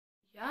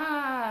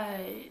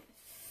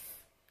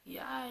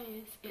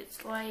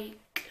It's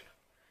like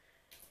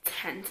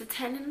 10 to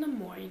 10 in the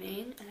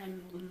morning and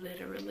I'm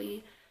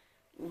literally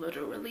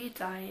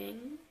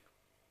dying.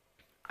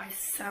 I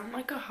sound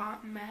like a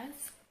hot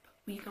mess, but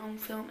we gonna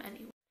film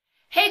anyway.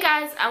 Hey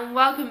guys, and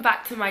welcome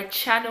back to my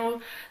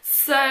channel.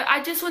 So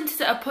I just wanted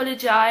to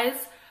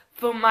apologise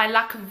for my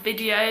lack of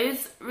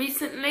videos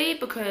recently,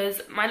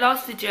 because my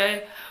last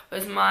video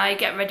was my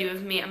get ready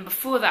with me, and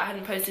before that I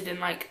hadn't posted in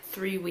like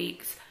 3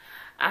 weeks.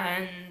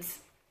 And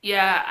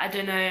yeah, I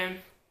don't know,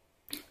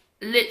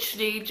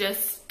 literally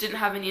just didn't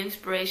have any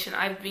inspiration.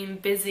 I've been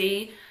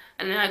busy,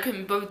 and then I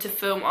couldn't bother to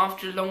film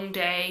after a long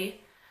day,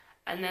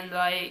 and then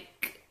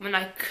like when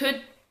I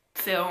could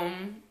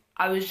film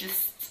I was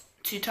just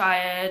too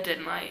tired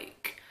and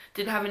like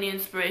didn't have any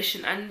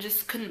inspiration, and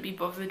just couldn't be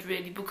bothered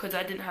really because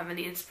I didn't have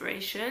any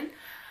inspiration.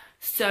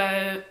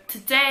 So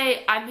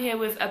today I'm here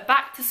with a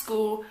back to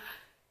school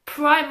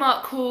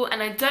Primark haul,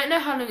 and I don't know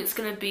how long it's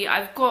going to be.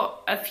 I've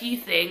got a few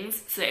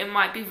things, so it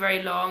might be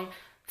very long,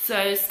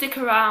 so stick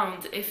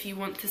around if you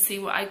want to see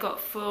what I got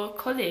for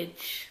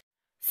college.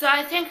 So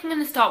I think I'm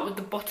going to start with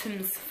the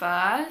bottoms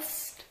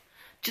first,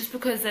 just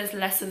because there's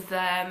less of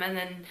them, and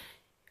then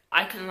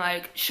I can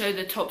like show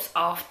the tops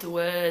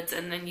afterwards,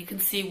 and then you can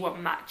see what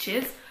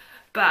matches.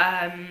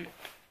 But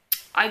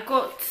I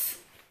got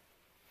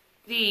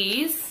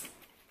these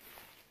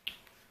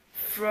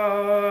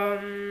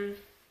from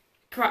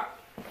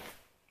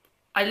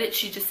I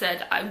literally just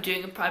said I'm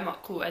doing a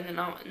Primark haul, and then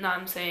now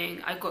I'm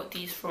saying I got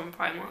these from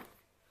Primark.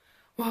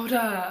 Well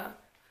done.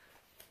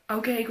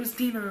 Okay,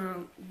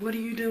 Christina, what are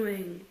you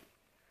doing?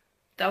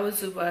 That was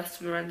the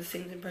worst Miranda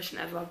Sings impression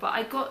ever. But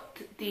I got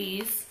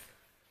these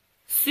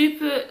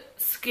super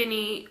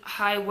skinny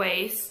high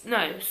waist,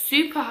 no,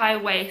 super high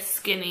waist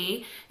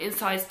skinny in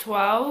size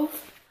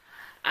 12,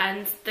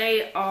 and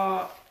they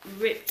are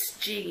ripped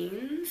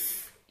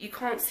jeans. You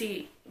can't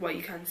see, well,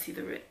 you can see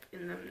the rip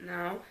in them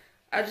now.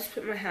 I just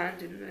put my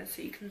hand in there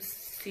so you can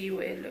see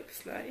what it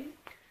looks like.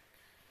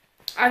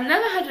 I've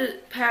never had a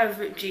pair of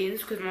ripped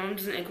jeans because my mum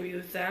doesn't agree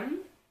with them.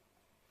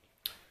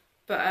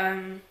 But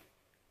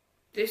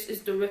this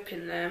is the rip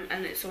in them,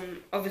 and it's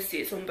on, obviously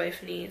it's on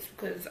both knees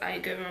because I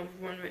go around with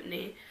one ripped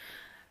knee.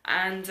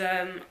 And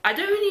I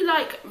don't really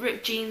like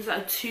ripped jeans that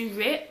are too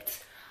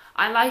ripped.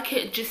 I like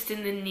it just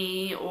in the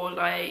knee, or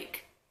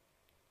like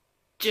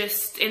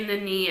just in the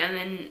knee and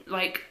then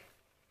like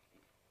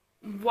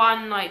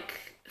one like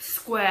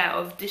square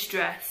of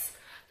distress.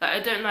 Like I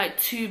don't like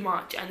too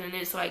much and then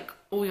it's like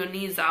all your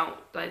knees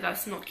out. Like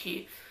that's not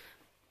cute.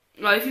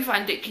 Well, if you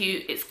find it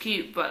cute, it's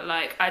cute, but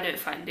like I don't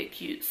find it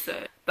cute.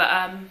 So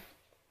but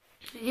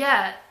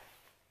yeah,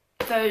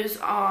 those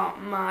are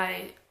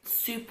my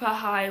super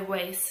high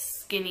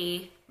waist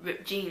skinny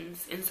ripped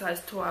jeans in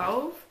size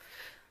 12.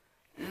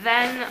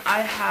 Then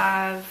I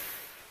have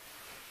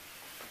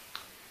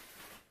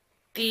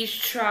these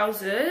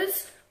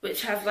trousers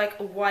which have like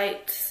a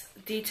white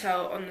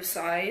detail on the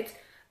side,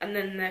 and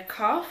then they're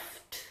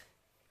cuffed,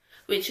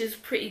 which is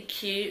pretty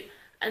cute.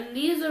 And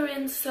these are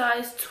in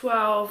size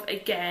 12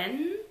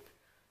 again.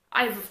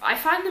 I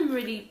find them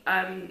really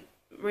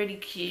really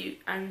cute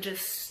and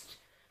just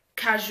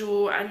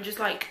casual, and just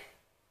like,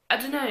 I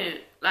don't know,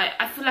 like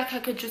I feel like I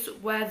could just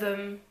wear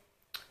them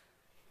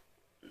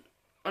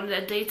on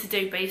a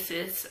day-to-day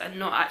basis and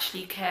not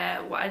actually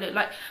care what I look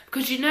like.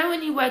 Because you know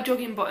when you wear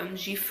jogging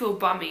bottoms you feel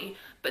bummy,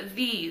 but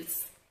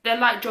these, they're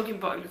like jogging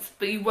bottoms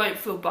but you won't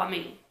feel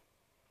bummy.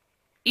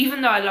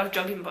 Even though I love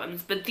jogging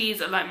bottoms, but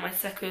these are like my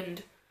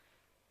second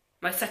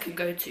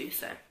go-to,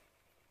 so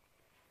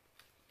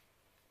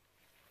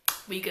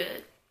we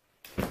good.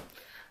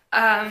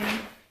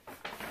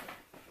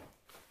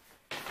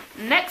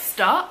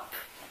 Next up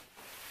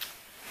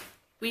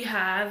we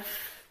have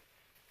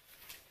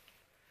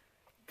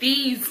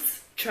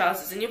these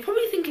trousers, and you're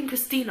probably thinking,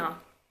 Christina,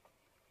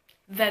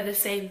 they're the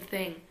same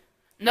thing.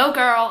 No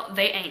girl,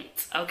 they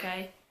ain't,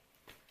 okay?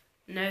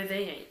 No,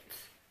 they ain't.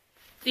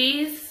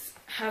 These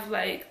have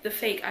like the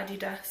fake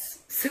Adidas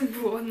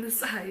symbol on the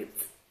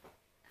sides.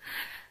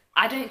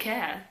 I don't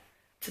care,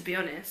 to be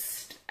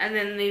honest. And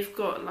then they've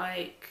got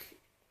like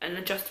an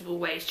adjustable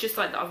waist, just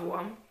like the other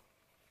one.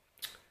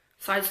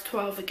 Size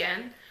 12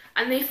 again.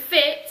 And they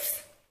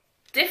fit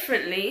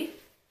differently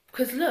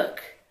because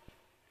look,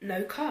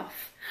 no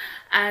cuff.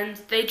 And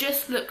they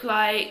just look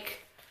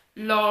like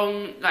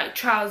long like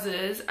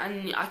trousers,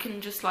 and I can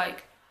just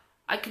like,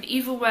 I could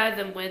either wear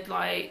them with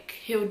like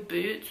heeled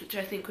boots, which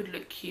I think would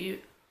look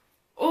cute,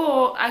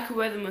 or I could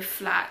wear them with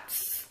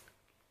flats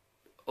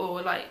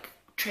or like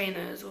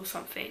trainers or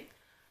something.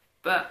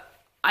 But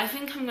I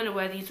think I'm gonna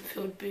wear these with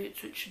heeled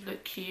boots, which should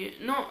look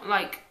cute. Not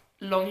like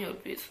long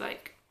heeled boots,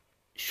 like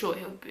short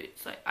heeled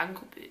boots, like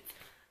ankle boots,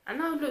 and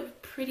that would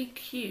look pretty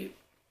cute.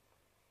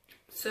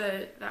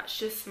 So that's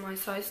just my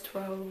size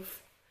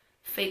 12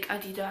 fake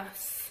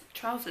Adidas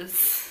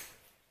trousers.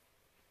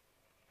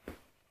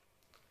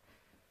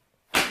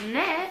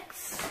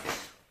 Next,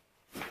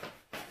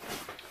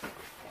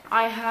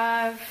 I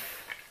have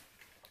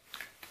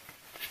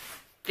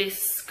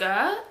this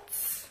skirt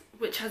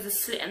which has a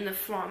slit in the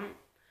front,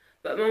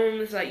 but my mum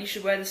was like, you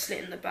should wear the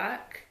slit in the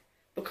back,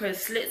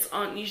 because slits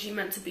aren't usually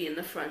meant to be in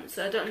the front,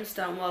 so I don't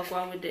understand why I've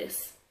gone with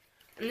this.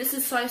 And this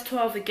is size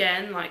 12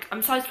 again. Like,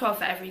 I'm size 12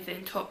 for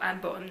everything, top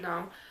and bottom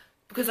now,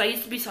 because I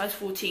used to be size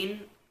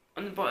 14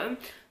 on the bottom.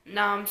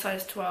 Now I'm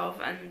size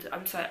 12, and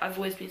I've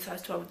always been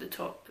size 12 at the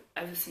top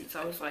ever since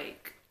I was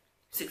like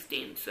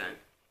 16. So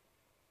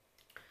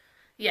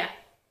yeah,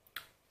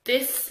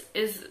 this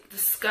is the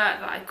skirt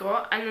that I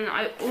got, and then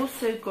I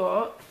also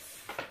got,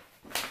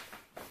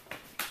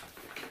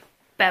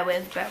 bear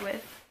with.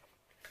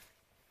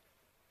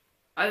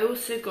 I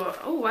also got,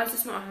 oh, why is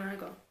this not a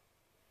hanger?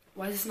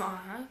 Why is this not a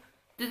hanger?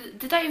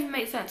 Did that even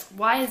make sense?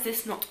 Why is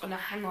this not on a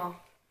hanger?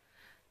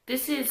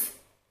 This is,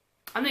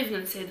 I'm not even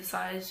going to say the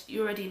size,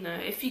 you already know.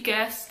 If you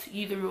guessed,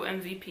 you the real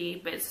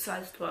MVP, but it's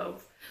size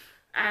 12.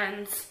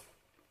 And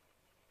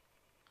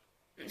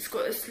it's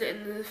got a slit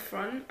in the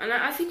front, and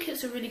I think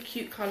it's a really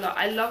cute colour.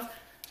 I love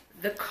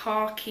the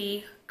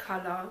khaki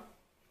colour.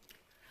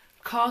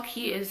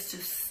 Khaki is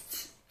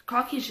just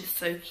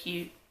so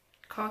cute.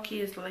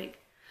 Khaki is like,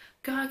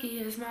 khaki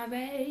is my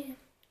babe,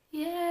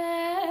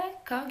 yeah,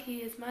 khaki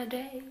is my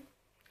day,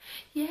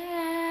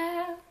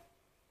 yeah.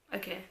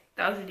 Okay,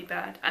 that was really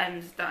bad,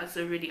 and that's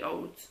a really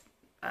old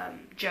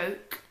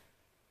joke,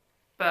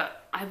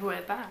 but I brought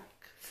it back,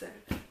 so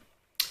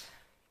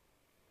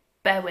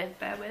bear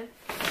with.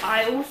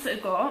 I also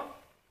got,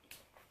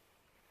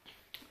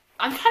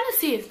 I'm trying to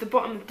see if the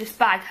bottom of this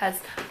bag has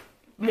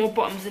more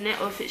bottoms in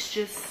it, or if it's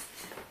just,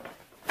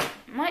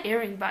 my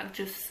earring bag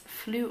just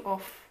flew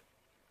off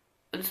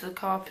onto the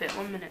carpet.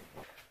 1 minute.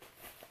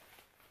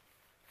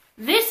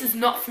 This is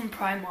not from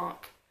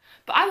Primark,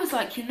 but I was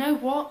like, you know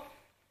what,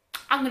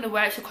 I'm gonna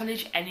wear it to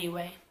college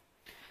anyway,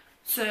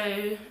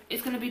 so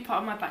it's gonna be part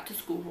of my back to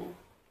school haul.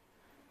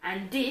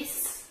 And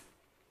this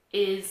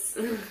is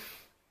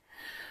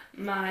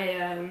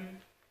my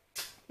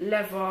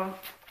leather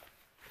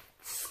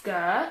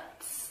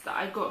skirts that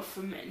I got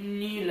from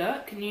New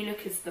Look. New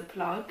Look is the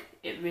plug,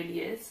 it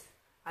really is.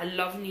 I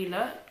love New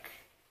Look,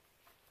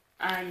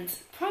 and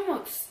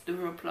Primark's the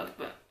real plug,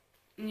 but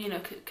New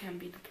Look, it can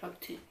be the plug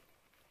too.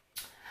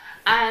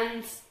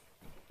 And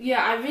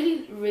yeah, I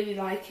really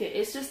like it.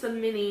 It's just a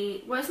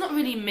mini, well, it's not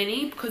really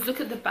mini, because look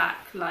at the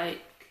back,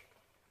 like,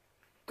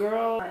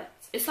 girl,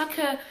 it's like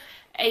a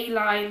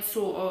A-line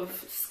sort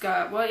of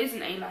skirt. Well, it is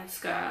an A-line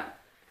skirt,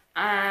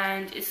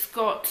 and it's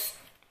got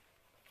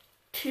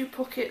 2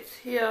 pockets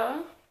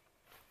here.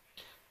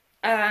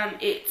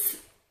 It's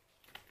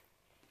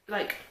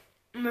like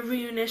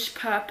maroonish,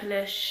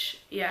 purplish,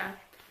 yeah,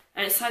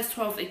 and it's size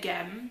 12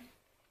 again.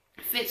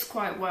 Fits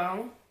quite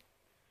well.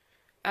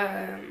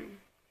 And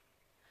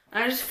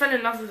I just fell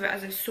in love with it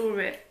as I saw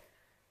it,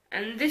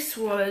 and this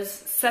was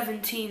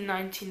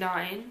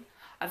 £17.99.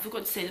 I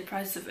forgot to say the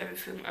price of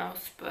everything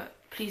else, but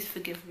please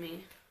forgive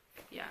me.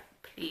 Yeah,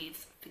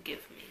 please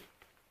forgive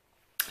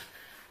me.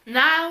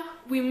 Now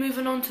we're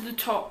moving on to the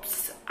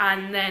tops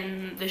and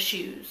then the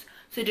shoes.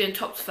 So doing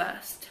tops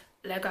first.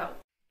 Let go.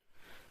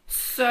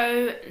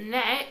 So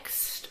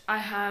next I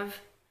have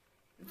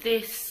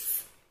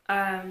this,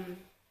 can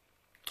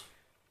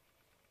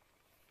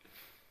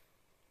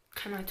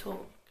I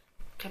talk?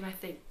 Can I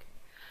think?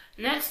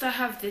 Next I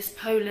have this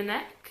polo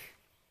neck,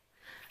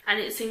 and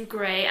it's in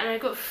grey, and I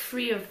got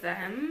 3 of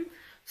them.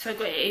 So I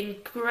got it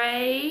in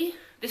grey,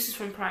 this is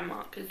from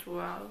Primark as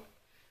well,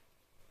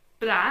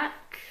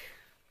 black,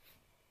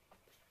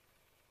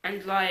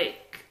 and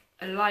like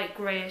a light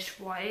greyish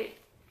white.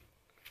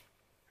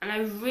 And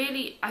I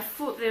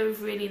thought they were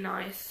really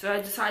nice, so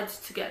I decided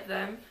to get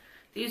them.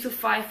 These are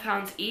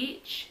 £5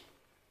 each,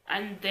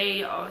 and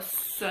they are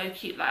so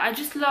cute. Like, I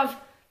just love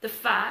the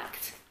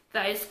fact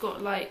that it's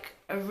got like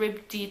a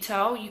ribbed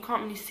detail. You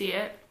can't really see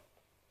it.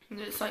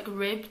 It's like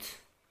ribbed,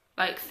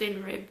 like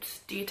thin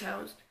ribbed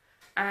details,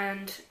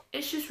 and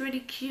it's just really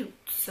cute.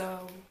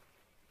 So,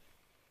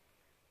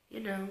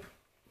 you know.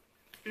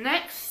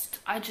 Next,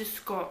 I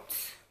just got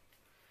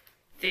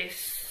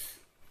this.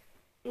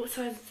 What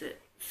size is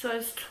it?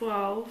 Size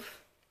 12.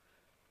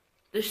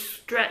 The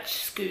stretch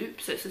scoop.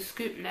 So it's a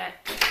scoop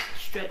neck,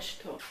 stretch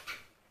top.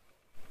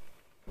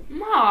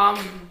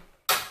 Mom.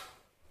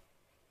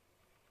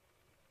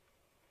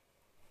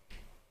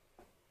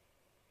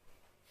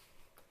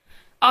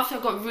 After I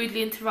got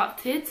rudely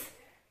interrupted,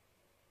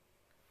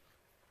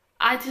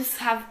 I just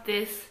have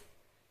this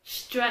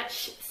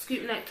stretch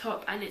scoop neck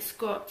top, and it's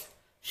got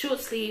short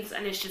sleeves,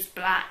 and it's just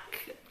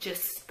black,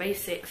 just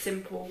basic,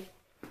 simple.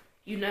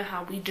 You know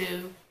how we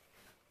do.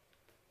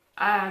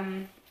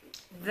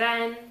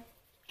 Then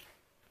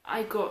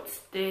I got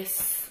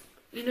this,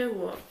 you know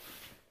what?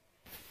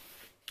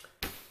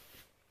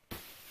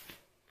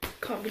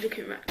 Can't be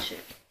looking ratchet.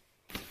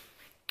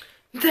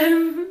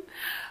 Then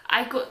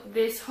I got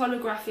this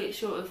holographic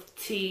sort of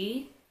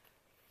tee,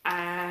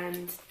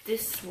 and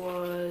this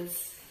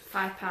was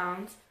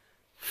 £5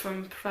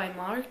 from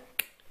Primark,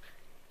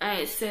 and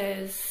it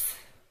says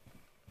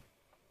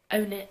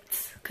own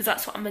it, because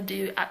that's what I'm gonna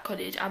do at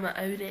college. I'm gonna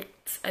own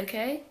it,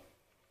 okay?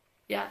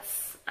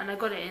 Yes, and I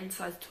got it in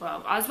size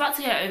 12. I was about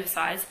to get it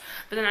oversized,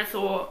 but then I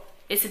thought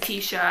it's a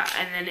t-shirt,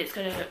 and then it's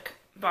gonna look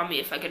bummy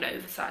if I get it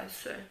oversized,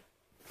 so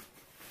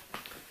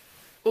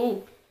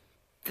Oh,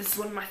 this is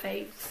one of my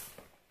faves.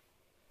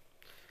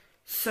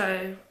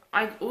 So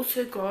I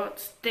also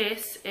got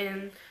this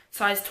in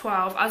size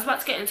 12. I was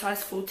about to get in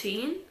size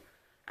 14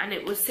 and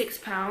it was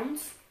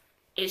 £6.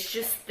 It's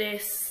just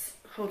this,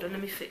 hold on,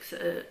 let me fix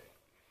it up.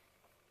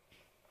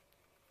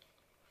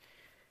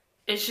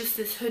 It's just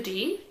this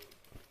hoodie.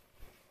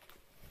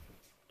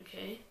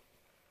 Okay.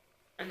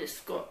 And it's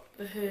got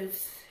the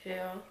hoods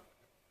here.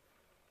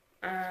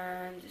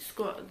 And it's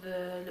got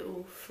the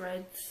little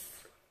threads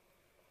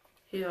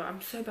here.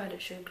 I'm so bad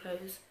at showing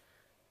clothes.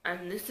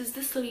 And this is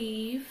the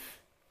sleeve.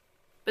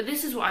 But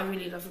this is what I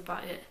really love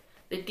about it.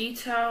 The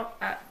detail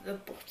at the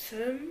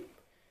bottom.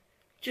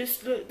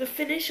 Just look, the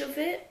finish of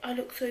it. I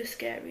look so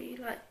scary.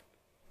 Like,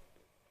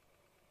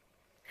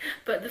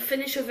 but the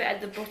finish of it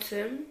at the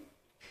bottom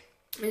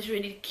is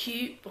really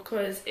cute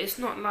because it's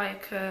not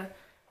like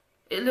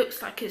it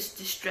looks like it's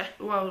distressed.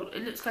 Well,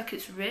 it looks like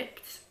it's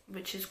ripped,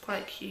 which is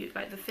quite cute.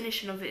 Like the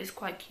finishing of it is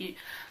quite cute.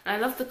 And I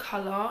love the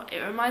colour. It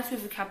reminds me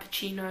of a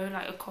cappuccino,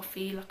 like a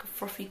coffee, like a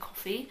frothy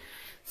coffee.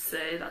 So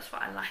that's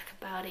what I like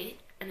about it.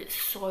 And it's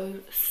so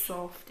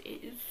soft.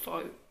 It is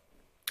so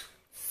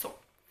soft.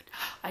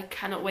 I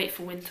cannot wait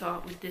for winter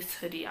with this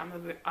hoodie. I'm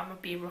gonna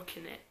be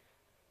rocking it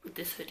with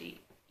this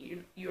hoodie.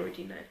 You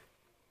already know.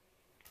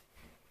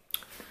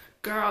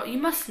 Girl, you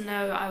must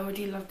know I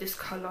already love this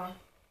colour.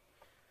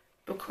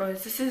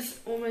 Because this is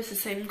almost the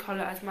same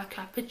colour as my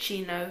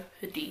cappuccino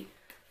hoodie.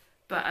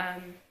 But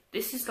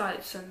this is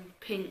like some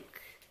pink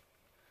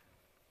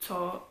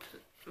top,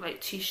 like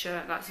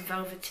t-shirt that's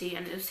velvety,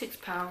 and it was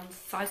 £6,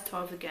 size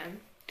 12 again.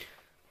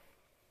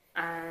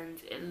 And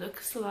it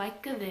looks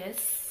like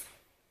this.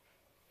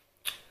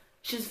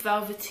 It's just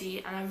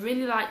velvety, and I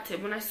really liked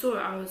it. When I saw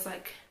it, I was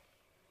like,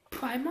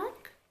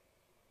 Primark,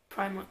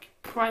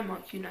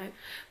 you know.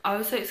 I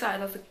was so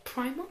excited. I was like,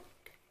 Primark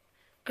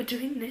are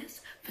doing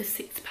this for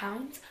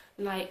 £6?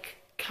 Like,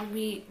 can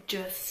we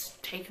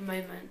just take a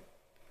moment?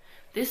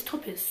 This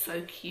top is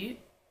so cute.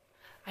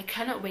 I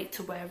cannot wait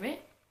to wear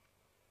it.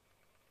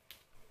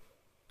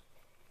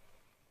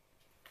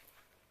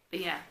 But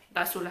yeah,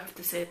 that's all I have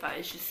to say about it.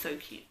 It's just so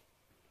cute.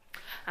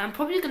 I'm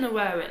probably gonna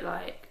wear it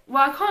like,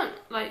 well, I can't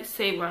like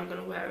say where I'm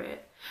gonna wear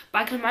it, but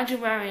I can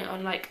imagine wearing it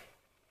on like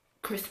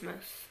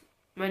Christmas,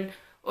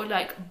 or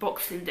like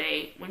Boxing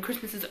Day, when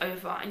Christmas is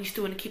over and you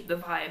still want to keep the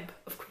vibe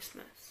of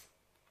Christmas.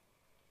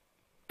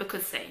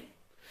 Because same.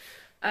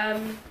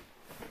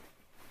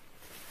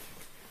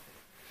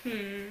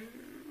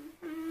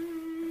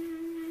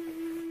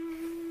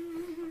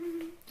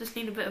 Just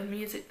need a bit of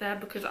music there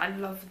because I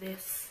love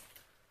this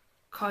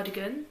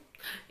cardigan.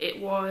 It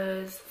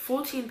was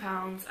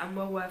 £14 and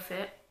well worth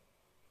it.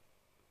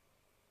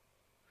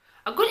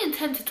 I got it in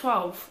 10 to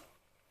 12,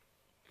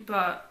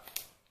 but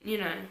you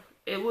know,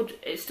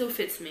 it still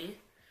fits me.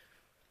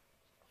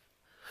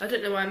 I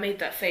don't know why I made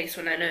that face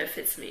when I know it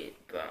fits me,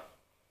 but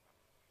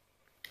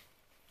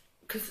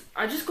because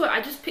I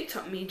just picked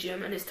up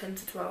medium and it's 10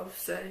 to 12,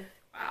 so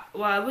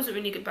well, I wasn't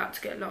really about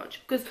to get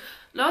large because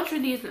large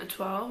really isn't a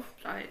 12,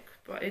 like,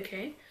 but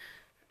okay.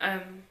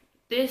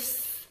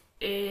 This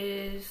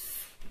is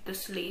the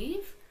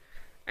sleeve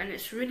and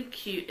it's really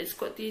cute. It's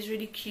got these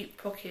really cute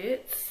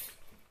pockets.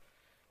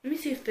 Let me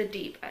see if they're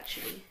deep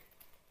actually.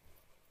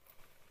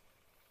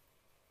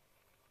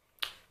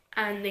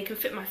 And they can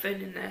fit my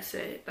phone in there,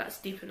 so that's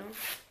deep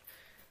enough.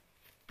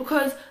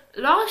 Because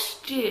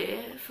last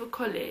year for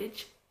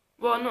college,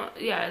 well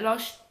not, yeah,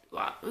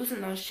 well, it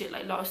wasn't last year,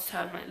 like last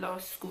term, like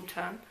last school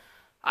term,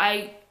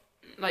 I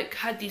like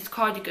had these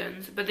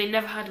cardigans, but they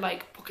never had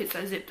like pockets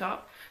that zipped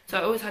up. So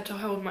I always had to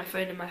hold my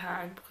phone in my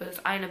hand because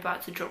I ain't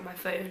about to drop my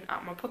phone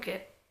out my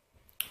pocket.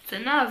 So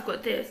now I've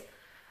got this.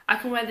 I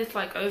can wear this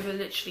like over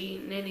literally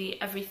nearly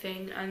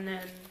everything, and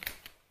then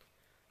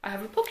I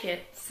have a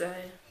pocket. So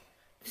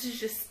this is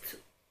just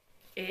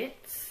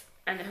it,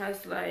 and it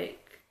has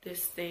like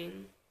this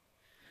thing,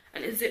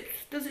 and it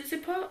zips. Does it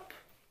zip up?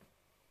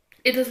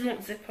 It does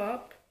not zip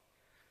up,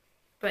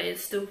 but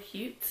it's still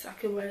cute. I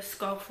could wear a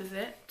scarf with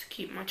it to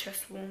keep my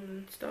chest warm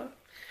and stuff.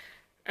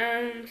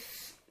 And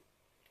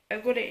I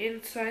got it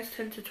in size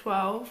 10 to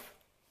 12,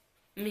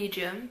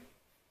 medium.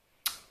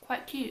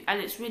 Quite cute,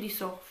 and it's really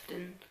soft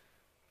and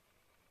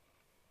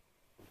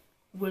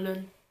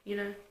woolen, you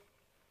know,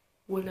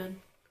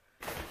 woolen.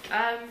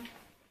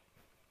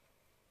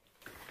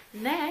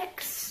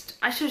 Next,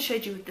 I should have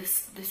showed you with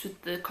this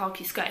with the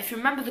khaki skirt. If you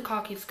remember the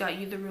khaki skirt,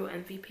 you're the real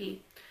MVP.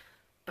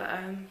 But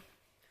I've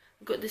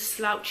got this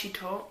slouchy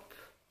top.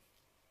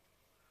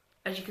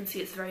 As you can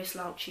see, it's very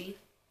slouchy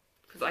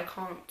because I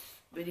can't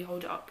really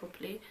hold it up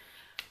properly.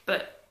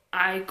 But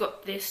I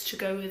got this to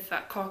go with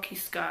that khaki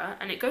skirt,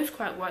 and it goes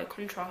quite well. It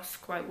contrasts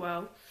quite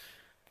well.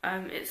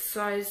 It's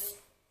size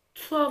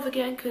 12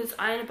 again because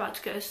I am about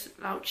to get a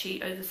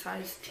slouchy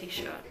oversized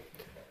t-shirt.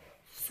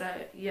 So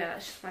yeah,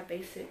 that's just my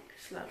basic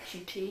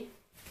slouchy tee.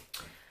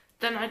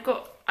 Then I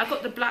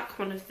got the black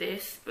one of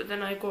this, but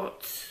then I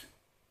got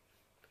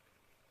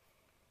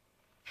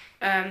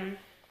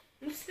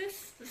what's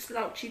this? The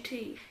slouchy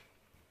tee.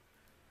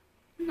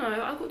 No,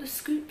 I got the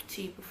scoop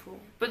tee before.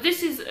 But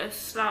this is a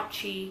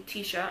slouchy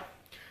t-shirt.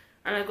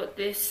 and I got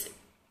this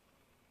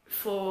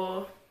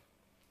for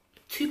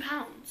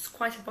 £2,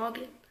 quite a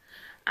bargain.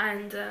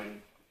 And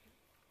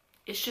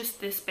it's just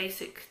this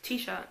basic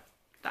t-shirt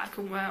that I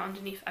can wear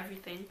underneath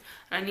everything,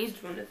 and I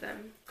needed one of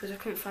them because I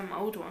couldn't find my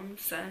old one,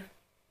 so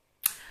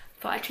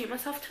thought I'd treat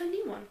myself to a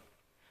new one,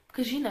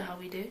 because you know how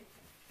we do.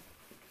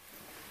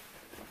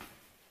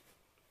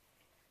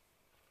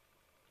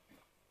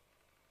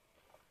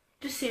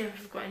 Just seeing if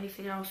I've got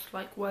anything else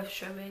like worth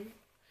showing,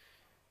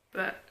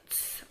 but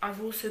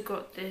I've also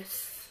got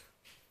this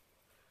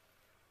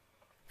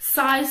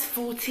size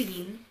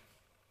 14,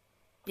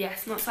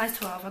 yes, not size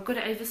 12, I got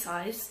it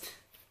oversized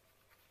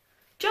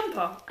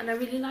jumper, and I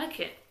really like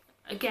it.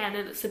 Again,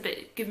 it looks a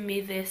bit, giving me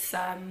this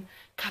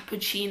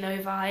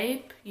cappuccino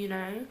vibe, you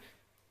know.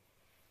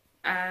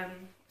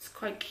 It's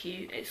quite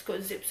cute. It's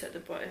got zips at the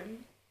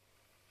bottom.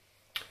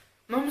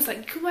 Mum was like,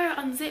 you can wear it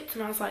unzipped,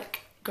 and I was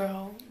like,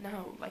 girl,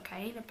 no, like, I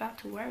ain't about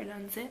to wear it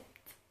unzipped.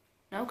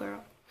 No,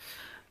 girl.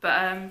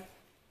 But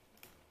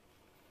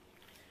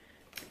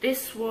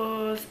this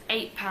was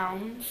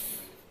 £8,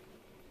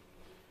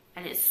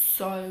 and it's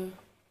so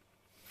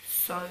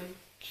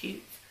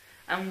cute.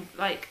 And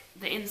like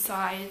the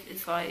inside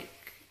is like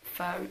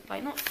fur,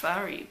 like not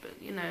furry,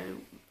 but you know,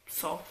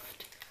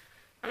 soft,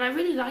 and I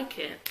really like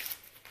it.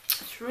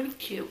 It's really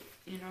cute,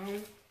 you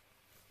know.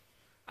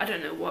 I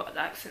don't know what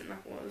accent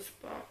that was,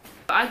 but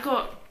I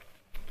got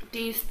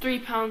these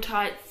 £3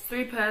 tights,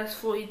 3 pairs,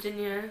 40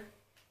 denier,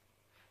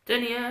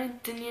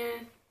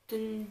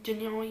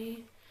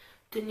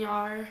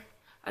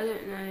 I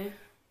don't know.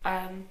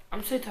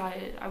 I'm so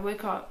tired. I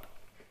woke up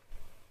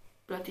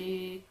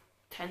bloody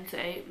 10 to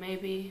 8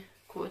 maybe,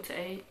 quarter to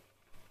 8,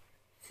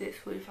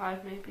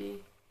 6:45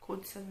 maybe,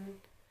 quarter to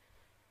 7.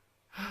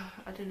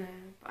 I don't know,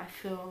 but I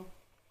feel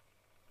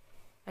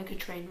like a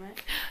train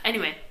wreck.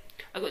 Anyway,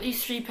 I got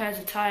these 3 pairs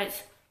of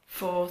tights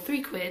for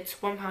 £3,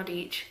 £1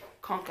 each,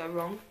 can't go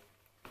wrong.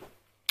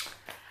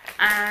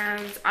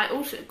 And I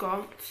also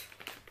got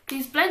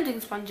these blending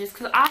sponges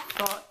because I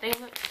thought they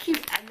looked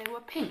cute and they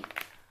were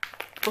pink,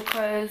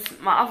 because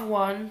my other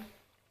one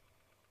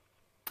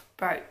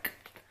broke.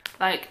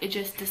 Like, it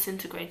just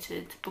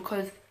disintegrated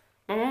because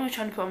my mum was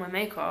trying to put on my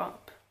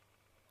makeup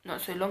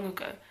not so long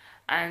ago,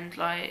 and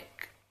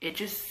like it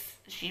just,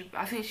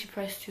 I think she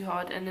pressed too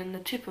hard and then the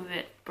tip of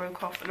it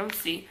broke off. And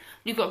obviously when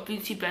you've got a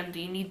beauty blender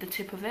you need the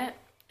tip of it,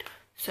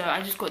 so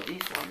I just got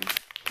these ones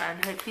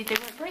and hopefully they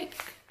won't break.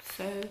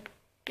 So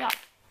yeah,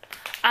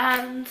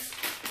 and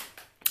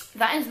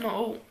that is not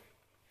all.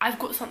 I've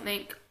got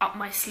something up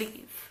my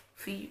sleeve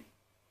for you.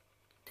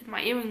 Did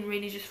my earring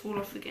really just fall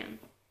off again?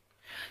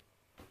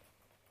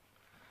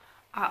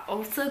 I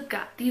also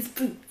got these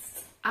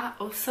boots. I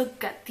also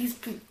got these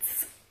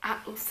boots. I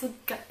also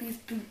got these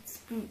boots.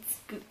 Boots.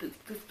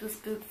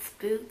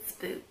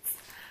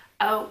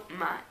 Oh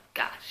my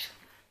gosh.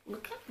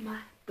 Look at my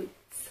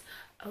boots.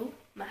 Oh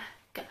my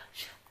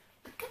gosh.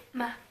 Look at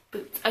my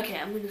boots. Okay,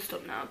 I'm gonna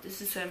stop now. This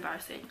is so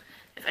embarrassing.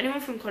 If anyone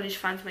from college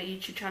finds my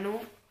YouTube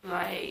channel,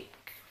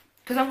 like,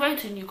 because I'm going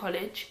to a new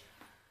college,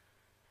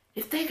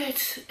 if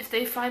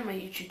they find my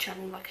YouTube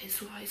channel, like,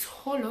 it's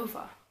all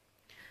over.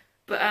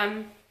 But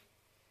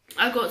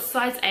I got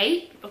size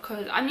 8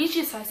 because I'm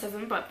usually a size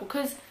 7, but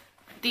because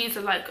these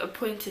are like a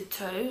pointed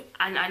toe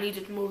and I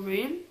needed more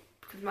room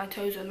because my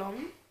toes are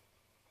long,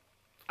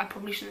 I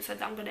probably shouldn't have said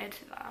that. I'm going to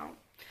edit that out.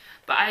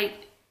 But I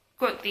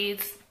got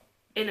these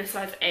in a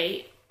size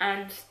 8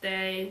 and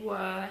they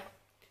were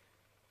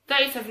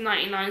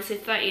 £37.99, so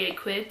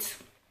 £38.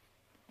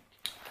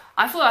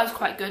 I thought that was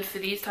quite good for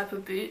these type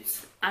of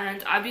boots,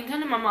 and I've been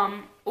telling my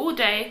mum all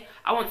day,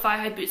 I want thigh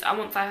high boots, I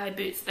want thigh high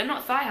boots. They're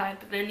not thigh high,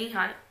 but they're knee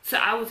high. So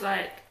I was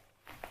like,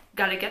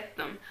 gotta get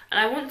them. And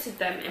I wanted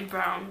them in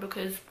brown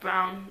because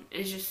brown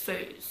is just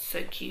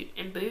so cute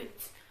in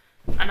boots.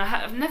 And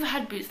I've never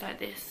had boots like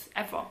this,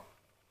 ever.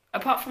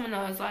 Apart from when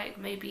I was like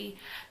maybe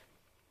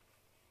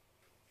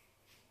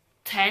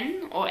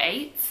 10 or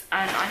 8,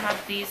 and I had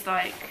these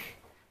like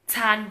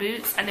tan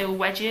boots and they were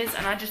wedges,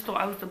 and I just thought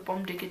I was the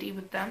bomb diggity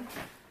with them.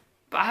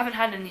 But I haven't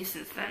had any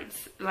since then,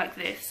 like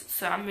this,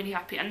 so I'm really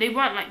happy. And they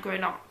weren't like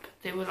grown up,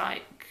 they were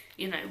like,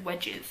 you know,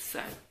 wedges,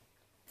 so.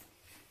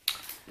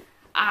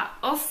 I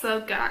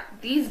also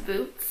got these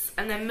boots,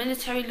 and they're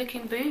military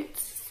looking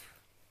boots.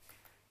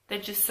 They're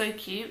just so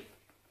cute.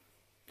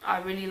 I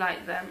really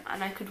like them,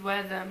 and I could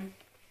wear them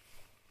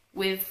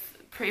with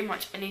pretty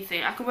much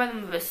anything. I could wear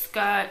them with a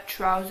skirt,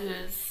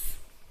 trousers,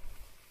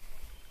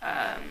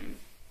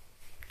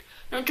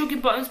 not jogging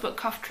bottoms, but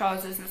cuff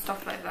trousers and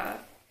stuff like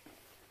that.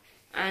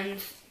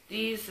 And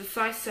these are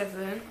size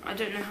 7. I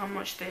don't know how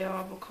much they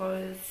are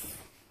because...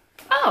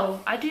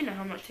 Oh, I do know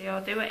how much they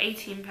are. They were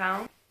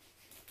 £18.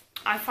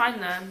 I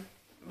find them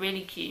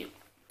really cute.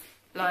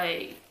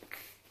 Like,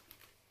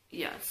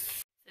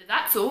 yes. So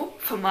that's all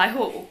for my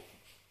haul.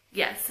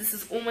 Yes, this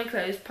is all my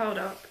clothes piled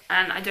up,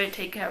 and I don't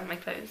take care of my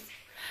clothes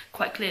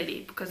quite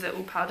clearly because they're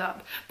all piled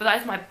up. But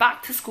that is my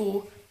back to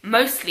school,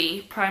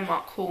 mostly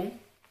Primark haul.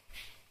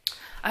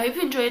 I hope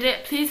you enjoyed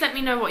it. Please let me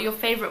know what your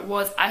favourite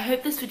was. I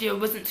hope this video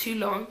wasn't too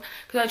long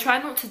because I try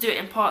not to do it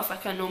in parts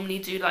like I normally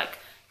do, like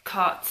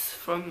cuts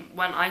from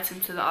one item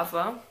to the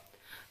other.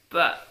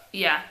 But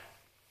yeah,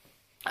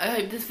 I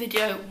hope this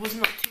video was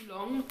not too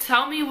long.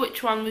 Tell me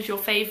which one was your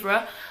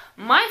favourite.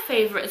 My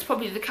favourite is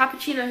probably the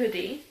cappuccino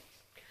hoodie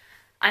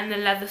and the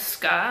leather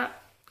skirt.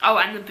 Oh,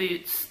 and the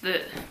boots.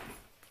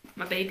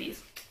 My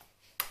babies.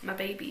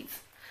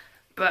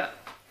 But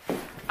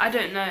I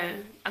don't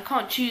know. I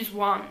can't choose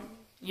one,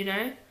 you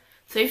know?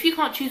 So if you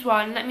can't choose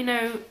one, let me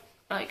know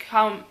like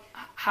how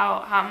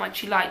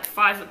much you liked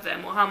 5 of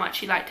them or how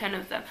much you liked 10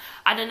 of them.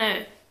 I don't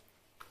know.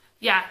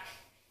 Yeah.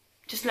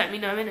 Just let me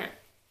know, innit?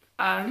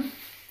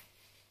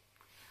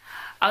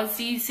 I'll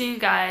see you soon,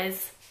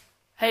 guys.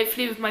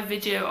 Hopefully with my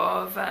video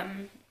of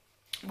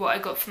what I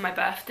got for my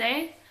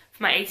birthday.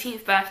 For my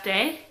 18th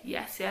birthday.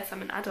 Yes,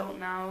 I'm an adult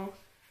now.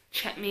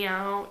 Check me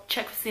out.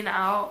 Check Christina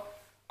out.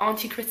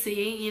 Auntie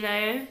Chrissy, you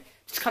know.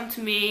 Just come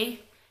to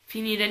me if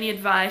you need any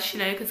advice, you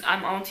know, because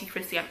I'm Auntie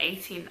Chrissy. I'm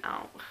 18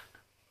 now.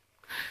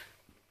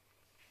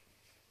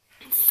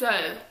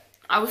 So,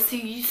 I will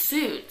see you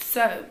soon.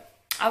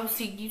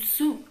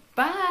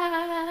 Bye.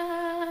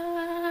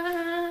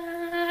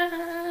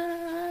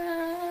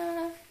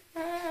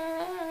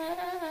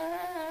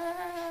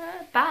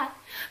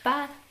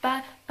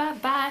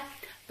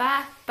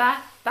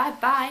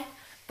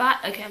 Bye.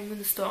 Okay, I'm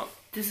gonna stop.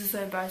 This is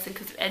so embarrassing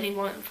because if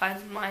anyone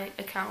finds my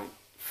account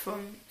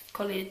from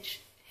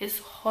college, it's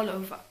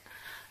Holover.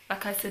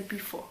 Like I said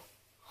before,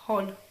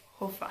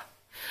 Holover.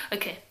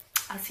 Okay,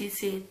 I'll see you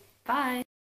soon. Bye.